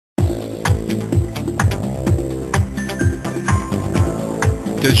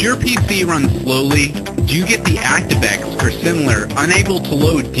Does your PC run slowly? Do you get the ActiveX or similar unable to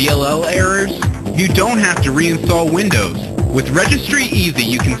load DLL errors? You don't have to reinstall Windows. With Registry Easy,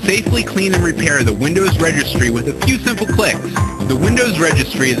 you can safely clean and repair the Windows Registry with a few simple clicks. The Windows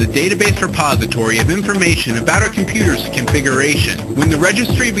Registry is a database repository of information about our computer's configuration. When the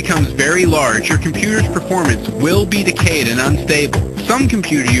registry becomes very large, your computer's performance will be decayed and unstable. Some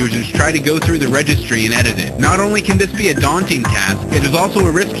computer users try to go through the registry and edit it. Not only can this be a daunting task, it is also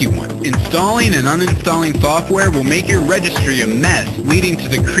a risky one. Installing and uninstalling software will make your registry a mess, leading to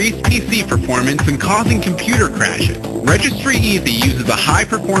decreased PC performance and causing computer crashes. Registry Easy uses a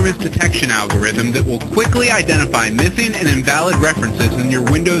high-performance detection algorithm that will quickly identify missing and invalid references in your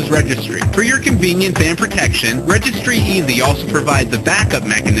Windows registry. For your convenience and protection, Registry Easy also provides a backup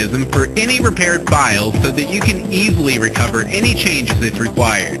mechanism for any repaired files so that you can easily recover any changes if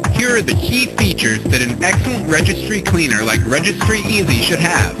required. Here are the key features that an excellent registry cleaner like Registry Easy should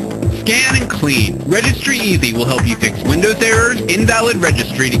have. Scan and clean. Registry Easy will help you fix Windows errors, invalid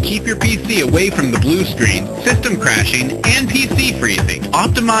registry to keep your PC away from the blue screen, system crashing, and PC freezing.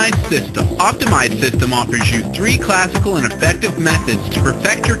 Optimized System. Optimized System offers you 3 classical and effective methods to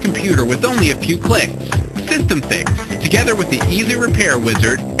perfect your computer with only a few clicks. System Fix. Together with the Easy Repair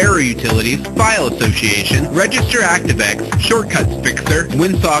Wizard, Error Utilities, File Association, Register ActiveX, Shortcuts Fixer,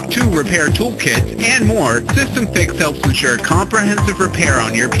 WinSock 2 Repair Toolkits, and more, System Fix helps ensure comprehensive repair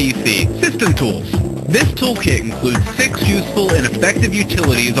on your PC. System Tools. This toolkit includes 6 useful and effective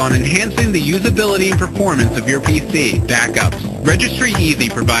utilities on enhancing the usability and performance of your PC. Backups. Registry Easy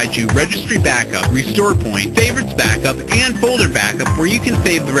provides you Registry Backup, Restore Point, Favorites Backup, and Folder Backup where you can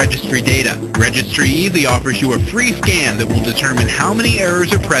save the registry data. Registry Easy offers you a free scan that will determine how many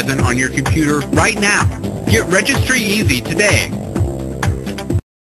errors are present on your computer right now. Get Registry Easy today.